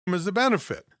as a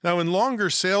benefit. Now, in longer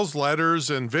sales letters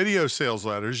and video sales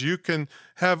letters, you can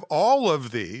have all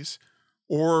of these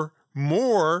or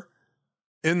more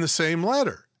in the same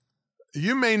letter.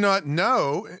 You may not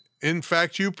know, in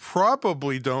fact, you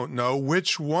probably don't know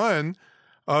which one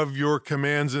of your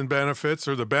commands and benefits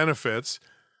or the benefits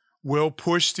will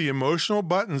push the emotional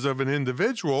buttons of an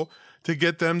individual to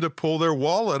get them to pull their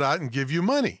wallet out and give you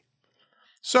money.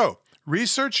 So,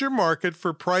 research your market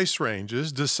for price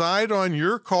ranges, decide on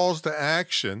your calls to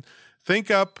action, think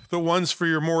up the ones for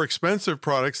your more expensive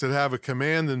products that have a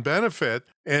command and benefit,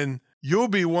 and you'll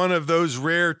be one of those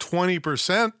rare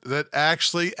 20% that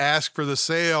actually ask for the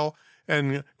sale,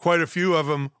 and quite a few of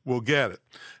them will get it.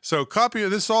 So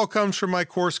this all comes from my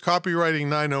course,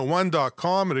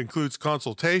 copywriting901.com. It includes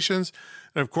consultations.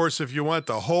 And of course, if you want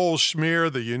the whole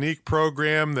schmear, the unique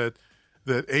program that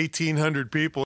 1,800 people